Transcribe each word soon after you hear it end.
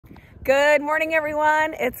Good morning,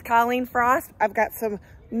 everyone. It's Colleen Frost. I've got some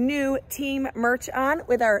new team merch on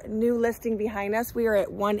with our new listing behind us. We are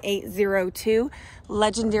at 1802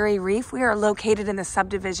 Legendary Reef. We are located in the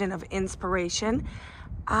subdivision of Inspiration.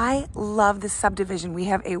 I love this subdivision. We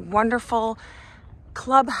have a wonderful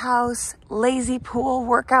clubhouse, lazy pool,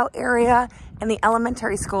 workout area, and the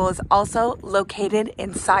elementary school is also located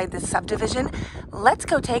inside the subdivision. Let's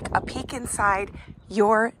go take a peek inside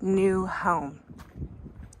your new home.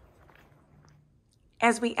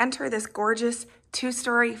 As we enter this gorgeous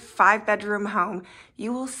 2-story, 5-bedroom home,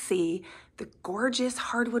 you will see the gorgeous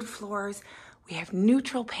hardwood floors. We have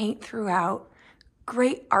neutral paint throughout,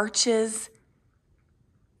 great arches.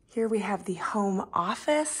 Here we have the home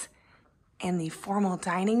office and the formal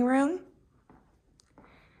dining room.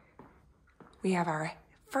 We have our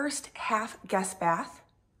first half guest bath.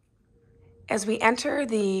 As we enter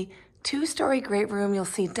the 2-story great room, you'll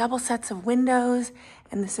see double sets of windows,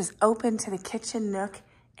 and this is open to the kitchen nook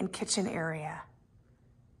and kitchen area.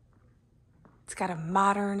 It's got a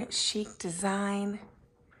modern, chic design,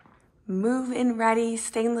 move-in ready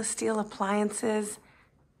stainless steel appliances,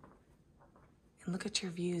 and look at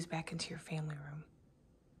your views back into your family room.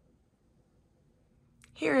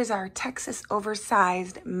 Here is our Texas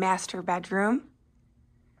oversized master bedroom.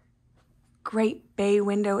 Great bay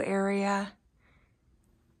window area.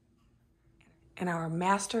 And our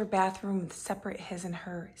master bathroom with separate his and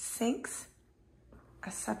her sinks, a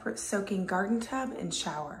separate soaking garden tub and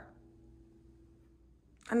shower.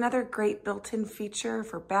 Another great built-in feature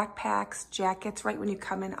for backpacks, jackets right when you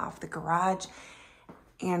come in off the garage,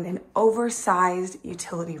 and an oversized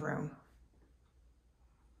utility room.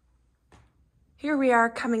 Here we are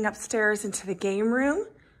coming upstairs into the game room.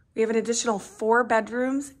 We have an additional 4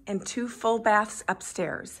 bedrooms and 2 full baths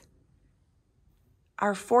upstairs.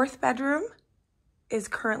 Our 4th bedroom is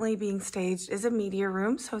currently being staged as a media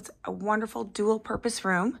room, so it's a wonderful dual purpose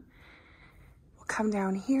room. We'll come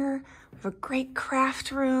down here. We have a great craft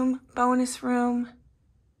room, bonus room.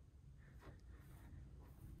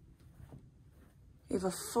 We have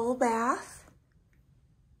a full bath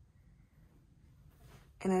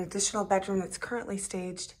and an additional bedroom that's currently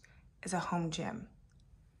staged as a home gym.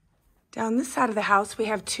 Down this side of the house, we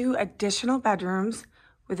have 2 additional bedrooms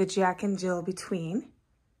with a Jack and Jill between.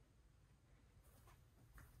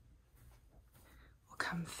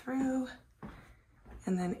 Come through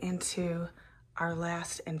and then into our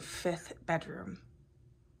last and 5th bedroom.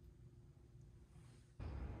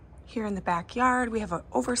 Here in the backyard, we have an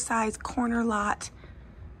oversized corner lot.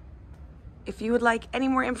 If you would like any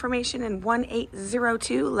more information in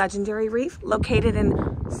 1802 Legendary Reef, located in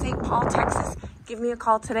St. Paul, Texas, give me a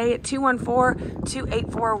call today at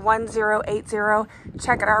 214-284-1080.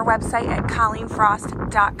 Check out our website at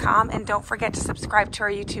colleenfrost.com, and don't forget to subscribe to our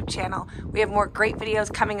YouTube channel. We have more great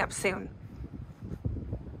videos coming up soon.